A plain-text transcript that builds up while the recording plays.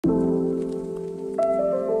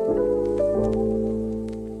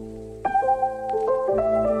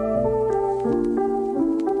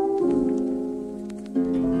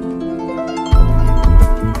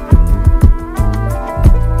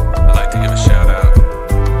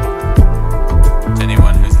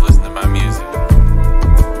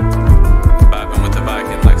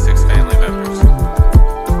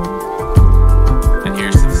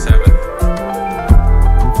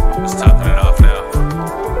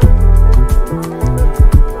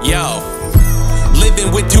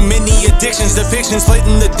conviction,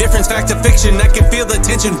 splitting the difference, fact to fiction. I can feel the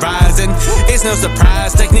tension rising. It's no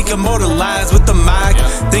surprise, technique immortalized with the mic.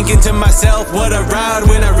 Thinking to myself, what a ride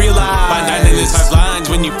when I realize by 9 in his 5 lines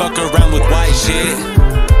when you fuck around with white shit.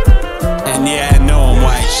 And yeah, I know I'm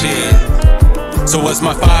white shit. So what's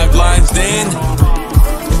my 5 lines then?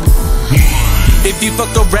 If you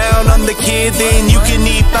fuck around on the kid, then you can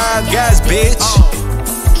eat 5 guys, bitch.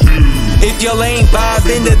 If y'all ain't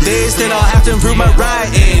vibing to this, then I'll have to improve my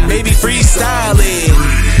writing, maybe freestyling.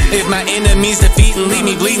 If my enemies defeat and leave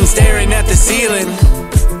me bleeding, staring at the ceiling,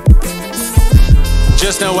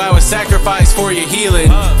 just know I was sacrificed for your healing.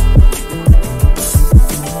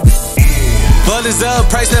 Blood is a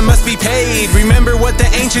price that must be paid. Remember what the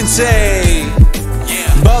ancients say.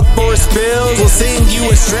 But for spills will send you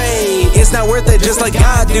astray. It's not worth it, just like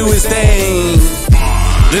God do his thing.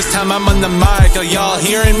 This time I'm on the mic, are y'all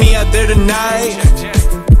hearing me out there tonight?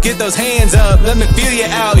 Get those hands up, let me feel you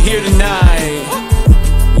out here tonight.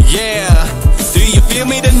 Yeah, do you feel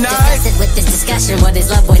me tonight? Discuss it with this discussion, what is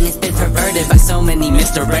love when it's been perverted by so many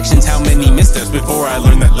misdirections? How many missteps before I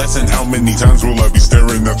learned that lesson? How many times will I be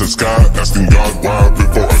staring at the sky, asking God why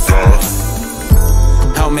before I die?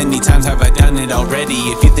 How many times have I done it already?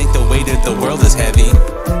 If you think the weight of the world is heavy,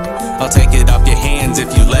 I'll take it off your hands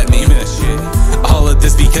if you let me. Give me that shit. All of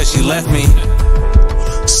this because she left me.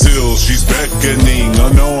 Still, she's beckoning. Oh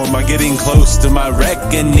no, am I getting close to my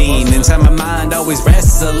reckoning? Inside my mind always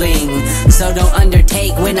wrestling. So don't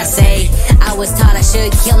undertake when I say I was taught I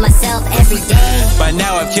should kill myself every day. By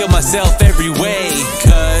now I've killed myself every way.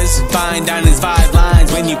 Cause fine dining's 5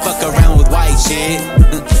 lines when you fuck around with white shit.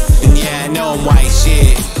 And yeah, I know I'm white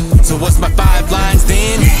shit. So what's my 5 lines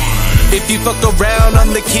then? If you fuck around on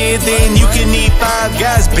the kid, then you can eat 5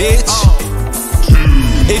 guys, bitch.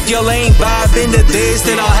 If y'all ain't vibing to this,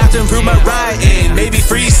 then I'll have to improve my writing, maybe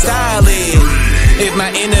freestyling. If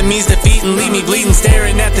my enemies defeat and leave me bleeding,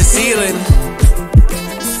 staring at the ceiling,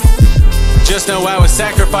 just know I was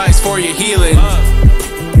sacrificed for your healing.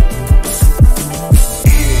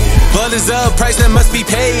 Blood is a price that must be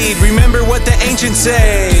paid. Remember what the ancients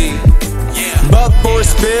say. But for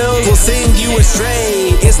spills will send you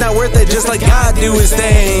astray. It's not worth it, just like God do his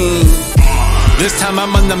thing. This time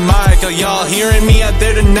I'm on the mic, are y'all hearing me out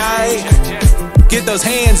there tonight? Get those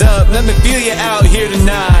hands up, let me feel you out here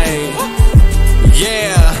tonight.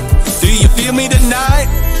 Yeah, do you feel me tonight?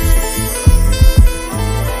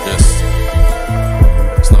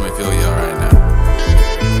 Just let me feel you right now.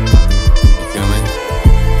 You feel me?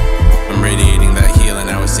 I'm radiating that healing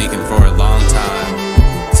I was seeking for a long time.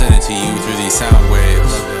 Send it to you through these sound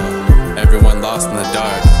waves. Everyone lost in the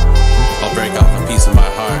dark, I'll break off a piece of my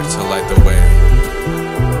heart to light the way.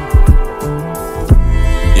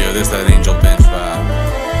 Yo, this that angel bench vibe.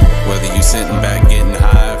 Whether you sitting back getting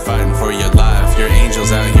high, fighting for your life, your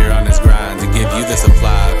angel's out here on his grind to give you the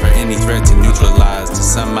supply for any threat to neutralize. To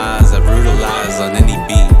some eyes, I brutalize on any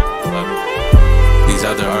beat. These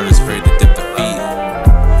other artists afraid to dip the feet,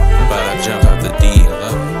 but I jump out the deep,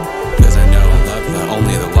 cause I know that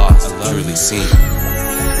only the lost are truly seen.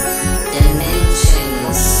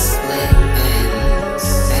 Dimensions within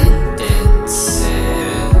sentences.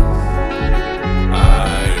 I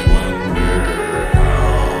wonder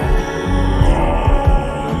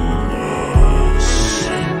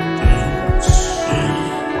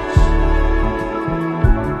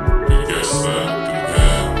I guess that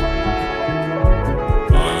depends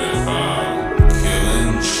on if I'm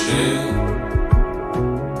killing shit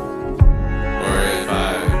or if I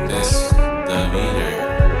miss the meter.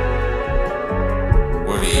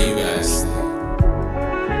 What do you guys think?